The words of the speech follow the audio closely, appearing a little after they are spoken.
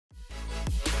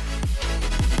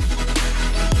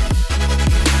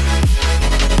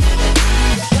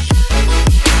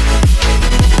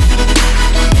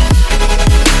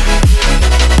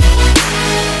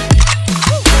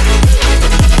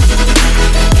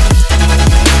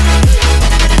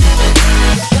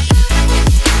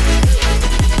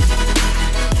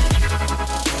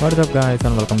What's up guys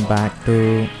and welcome back to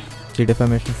GTFI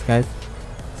Missions guys.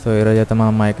 So ఈరోజు అయితే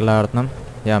మనం మైక్లో ఆడుతున్నాం.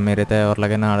 యా మీరైతే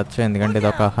ఎవరిలాగైనా ఆడచ్చు ఎందుకంటే ఇది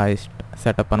ఒక హై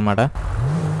సెటప్ అనమాట.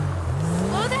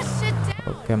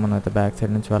 ఓకే మనం అయితే బ్యాక్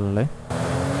సైడ్ నుంచి వెళ్ళాలి.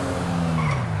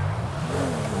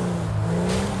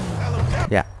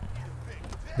 యా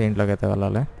దీంట్లోకి అయితే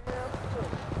వెళ్ళాలి.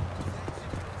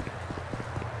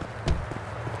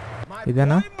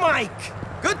 ఇదేనా?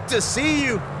 Good to see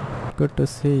you. Good to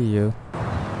see you.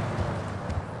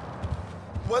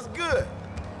 What's good?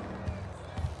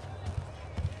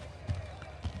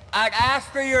 I asked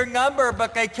for your number, but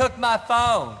they took my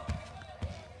phone.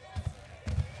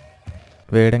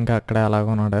 వేడి ఇంకా అక్కడే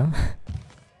అలాగ ఉన్నాడు.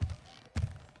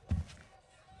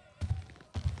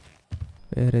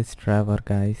 Where is Trevor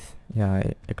guys? Yeah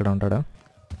ఇక్కడ ఉంటాడు.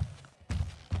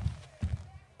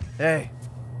 Hey,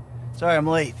 sorry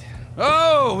I'm late.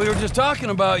 Oh, we were just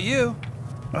talking about you.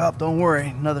 Well, don't worry.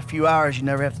 Another few hours, you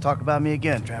never have to talk about me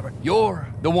again, Trevor. You're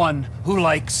the one who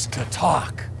likes to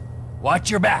talk. Watch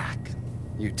your back,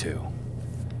 you two.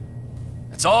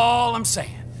 That's all I'm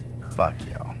saying. Fuck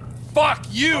you. Fuck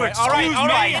you, excuse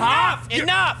me, huh?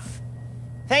 Enough!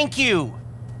 Thank you!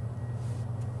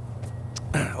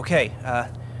 Okay,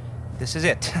 this is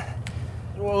it.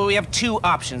 Well, we have two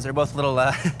options. They're both a little,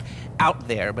 out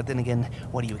there, but then again,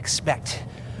 what do you expect?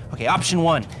 Okay, option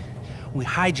one. We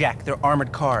hijack their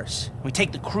armored cars. We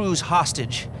take the crews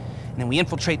hostage, and then we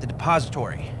infiltrate the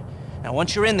depository. Now, once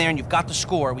you're in there and you've got the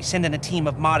score, we send in a team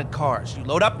of modded cars. You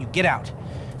load up, you get out.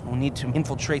 We'll need to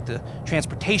infiltrate the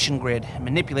transportation grid and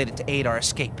manipulate it to aid our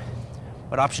escape.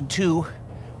 But option two,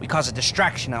 we cause a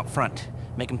distraction out front.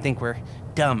 Make them think we're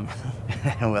dumb.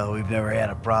 Well, we've never had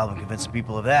a problem convincing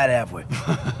people of that, have we?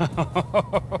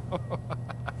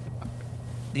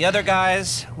 The other guys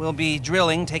will be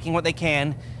drilling, taking what they can.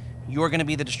 You're gonna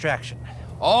be the distraction.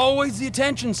 Always the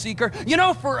attention seeker. You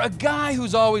know, for a guy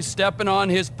who's always stepping on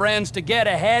his friends to get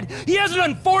ahead, he has an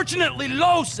unfortunately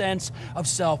low sense of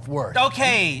self-worth.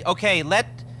 Okay, let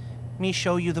me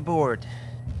show you the board.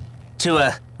 To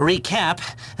recap,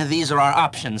 these are our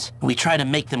options. We try to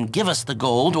make them give us the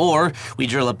gold, or we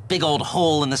drill a big old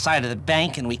hole in the side of the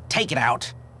bank and we take it out.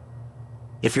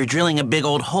 If you're drilling a big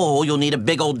old hole, you'll need a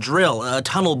big old drill, a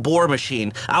tunnel bore machine.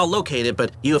 I'll locate it, but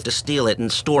you have to steal it and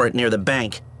store it near the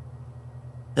bank.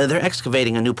 They're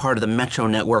excavating a new part of the metro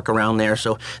network around there, so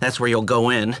that's where you'll go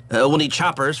in. We'll need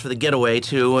choppers for the getaway,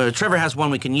 too. Trevor has one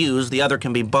we can use. The other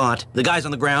can be bought. The guys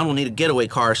on the ground will need a getaway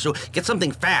car, so get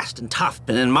something fast and tough,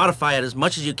 and then modify it as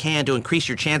much as you can to increase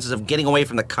your chances of getting away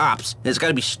from the cops. It's got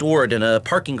to be stored in a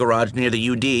parking garage near the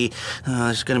UD.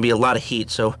 There's going to be a lot of heat,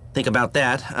 so think about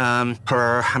that.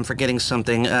 I'm forgetting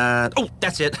something. Oh,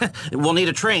 that's it. We'll need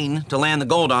a train to land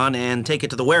the gold on and take it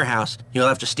to the warehouse.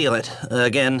 You'll have to steal it.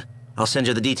 Again, I'll send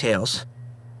you the details.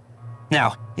 Now,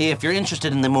 if you're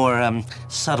interested in the more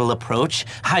subtle approach,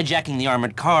 hijacking the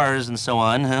armored cars and so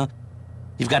on,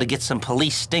 you've got to get some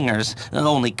police stingers.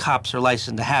 Only cops are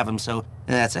licensed to have them, so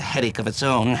that's a headache of its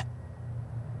own.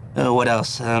 What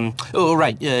else?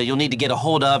 You'll need to get a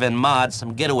hold of and mod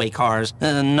some getaway cars.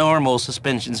 Normal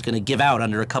suspension's gonna give out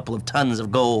under a couple of tons of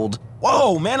gold.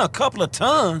 Whoa, man, a couple of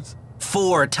tons.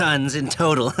 4 tons in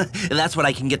total. That's what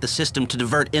I can get the system to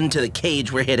divert into the cage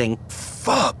we're hitting.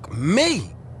 Fuck me.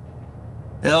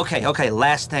 Okay,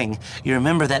 last thing. You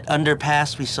remember that underpass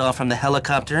we saw from the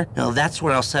helicopter? Well, that's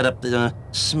where I'll set up the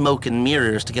smoke and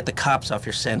mirrors to get the cops off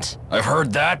your scent. I've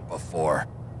heard that before.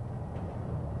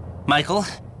 Michael,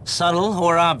 subtle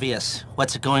or obvious?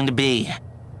 What's it going to be?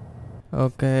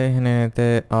 Okay నేనైతే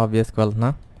ఆబ్వియస్కి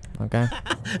వెళ్తున్నా. Okay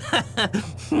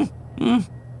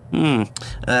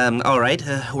All right.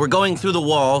 We're going through the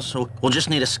wall, so we'll just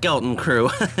need a skeleton crew.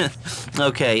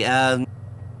 Okay,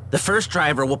 the first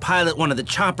driver will pilot one of the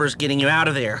choppers getting you out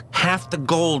of there. Half the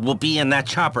gold will be in that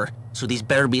chopper, so these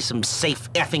better be some safe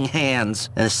effing hands.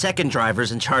 And the second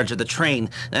driver's in charge of the train.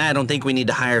 I don't think we need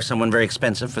to hire someone very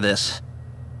expensive for this.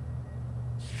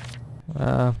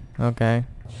 okay.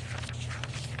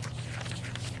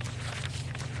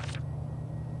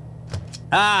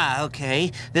 Okay.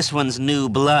 This one's new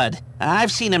blood.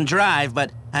 I've seen him drive, but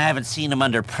I haven't seen him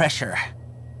under pressure.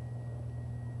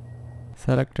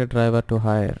 Select a driver to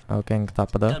hire. Okay, ఇంక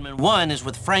తప్పదు. Gunman 1 is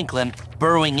with Franklin,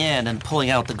 burrowing in and pulling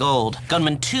out the gold.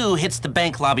 Gunman 2 hits the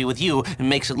bank lobby with you and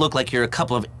makes it look like you're a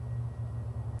couple of...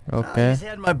 Okay. He's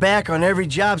had my back on every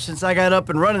job since I got up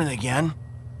and running again.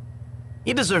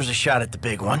 He deserves a shot at the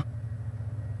big one.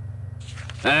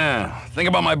 Think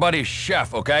about my buddy Chef,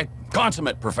 okay?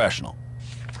 Consummate professional.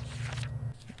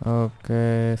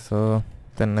 Okay, so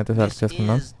then అయితే search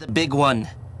చేసుకుందాం. This is the big one.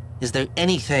 Is there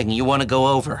anything you want to go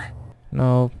over? No.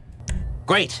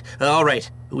 Great. All right.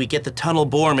 We get the tunnel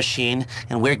bore machine,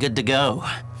 and we're good to go.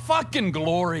 Fucking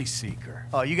glory seeker.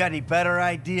 Oh, you got any better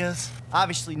ideas?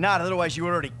 Obviously not, otherwise you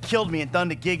would already killed me and done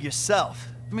the gig yourself.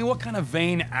 I mean, what kind of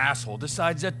vain asshole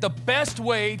decides that the best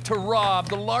way to rob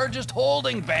the largest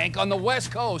holding bank on the West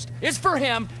Coast is for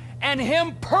him, and him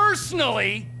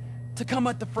personally, to come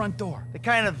at the front door? The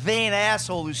kind of vain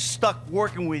asshole who's stuck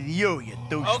working with you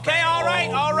douche. Okay,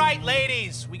 all right,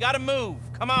 ladies. We gotta move.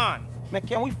 Come on. Man,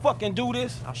 can we fucking do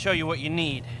this? I'll show you what you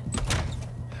need.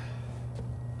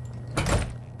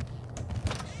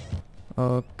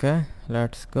 Okay,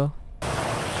 let's go.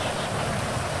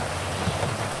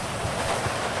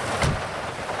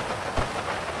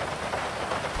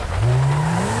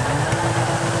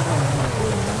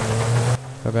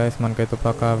 So guys మనకైతే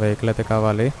ఒక vehicle అయితే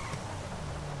కావాలి.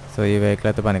 So ఈ vehicle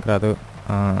అయితే పనికిరాదు,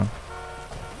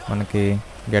 మనకి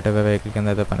get away vehicle కింద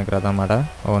అయితే పనికిరాదు అన్నమాట,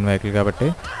 ఓన్ వెహికల్ కాబట్టి.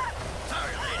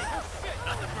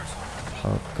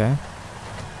 Okay,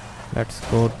 let's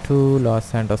go to loss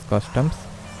Santos customs.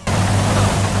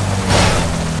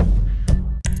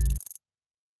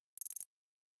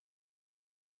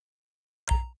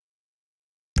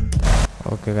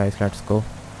 Okay guys, let's go.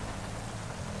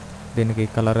 దీనికి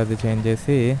కలర్ అది చేంజ్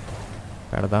చేసి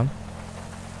పెడదాం.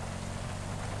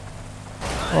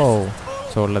 ఓ,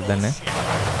 చూడలేదు దాన్ని.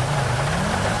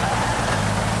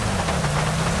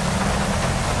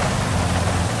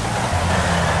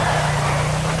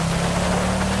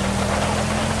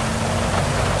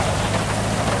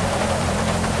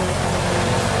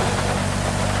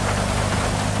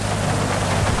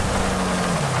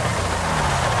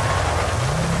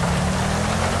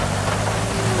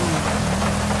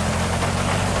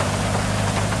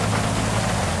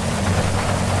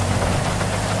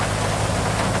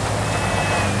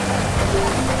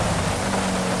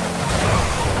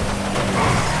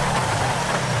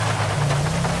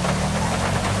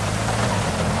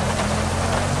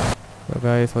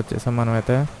 గైస్ వచ్చేసాం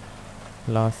మనమైతే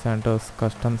లాస్ శాంటోస్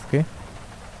కస్టమ్స్కి.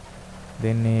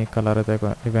 దీన్ని కలర్ అయితే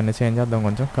ఇవన్నీ చేంజ్ చేద్దాం,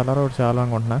 కొంచెం కలర్ ఒకటి చాలా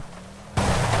అనుకుంటున్నా.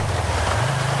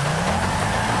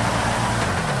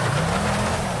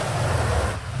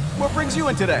 What brings you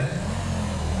in today?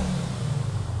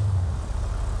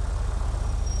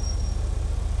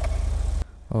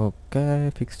 Okay,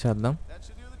 fix చేద్దాం.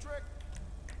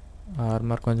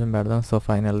 ఆర్మర్ కొంచెం పెడదాం. సో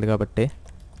ఫైనల్ది కాబట్టి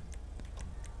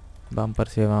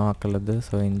బంపర్స్ ఏమో అక్కర్లేదు.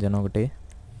 సో ఇంజన్ ఒకటి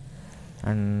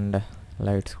అండ్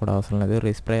లైట్స్ కూడా అవసరం లేదు.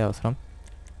 రీస్ప్రే అవసరం.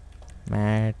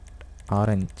 Mat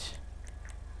orange,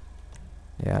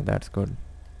 yeah that's good.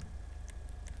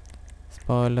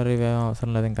 Spoiler ఇవేమో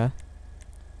అవసరం లేదు. ఇంకా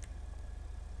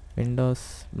విండోస్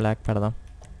బ్లాక్ పెడదాం.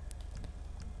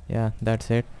 Yeah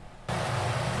that's it.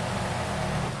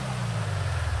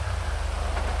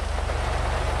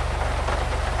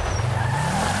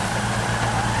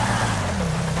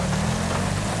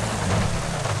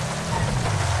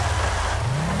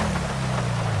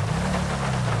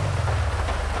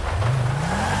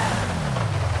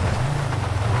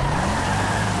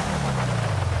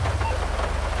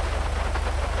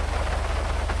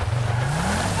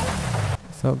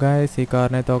 So guys, ఈ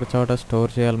కార్ని అయితే ఒక చోట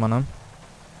స్టోర్ చేయాలి మనం.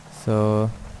 సో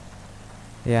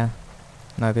యా,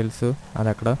 నాకు తెలుసు అది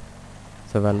అక్కడ.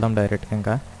 సో వెళ్దాం డైరెక్ట్గా.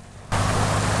 ఇంకా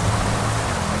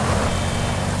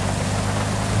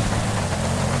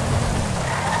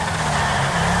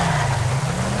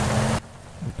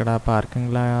ఇక్కడ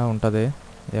పార్కింగ్లా ఉంటుంది.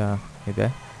 యా ఇదే.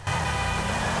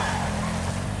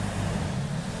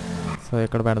 సో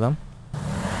ఇక్కడ పెడదాం.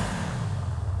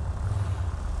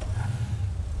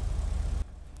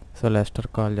 సో లెస్టర్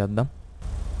కాల్ చేద్దాం.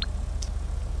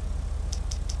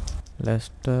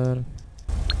 Lester,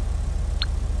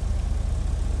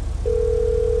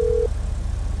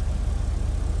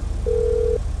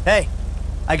 Hey,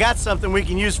 I got something we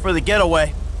can use for the getaway.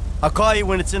 I'll call you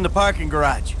when it's in the parking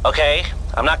garage. Okay,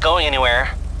 I'm not going anywhere.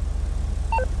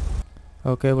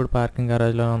 Okay, ఇప్పుడు parking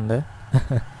గరాజ్లో ఉంది.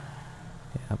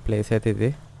 Place అయితే ఇది.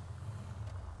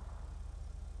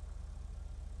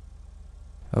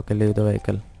 Okay, leave the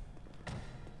vehicle.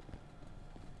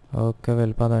 Okay,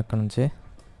 వెళ్ళిపోదాం ఇక్కడ నుంచి.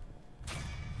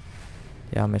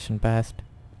 Yeah, machine passed.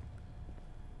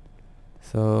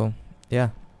 So yeah,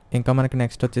 ఇంకా మనకి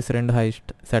next వచ్చేసి 2 హైస్ట్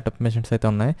సెటప్ మిషన్స్ అయితే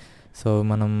ఉన్నాయి. సో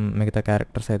మనం మిగతా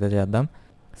క్యారెక్టర్స్ అయితే చేద్దాం.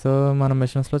 సో మన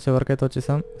మిషన్స్లో చివరికైతే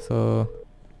వచ్చేసాం. సో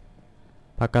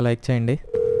పక్కా లైక్ చేయండి.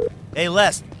 Hey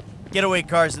Les, getaway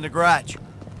car's in the garage.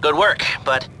 Good work,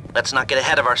 but let's not get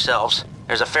ahead of ourselves.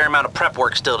 There's a fair amount of prep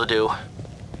work still to do.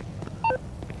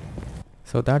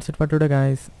 So that's it for today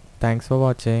guys. Thanks for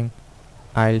watching.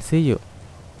 I'll see you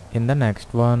in the next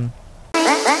one.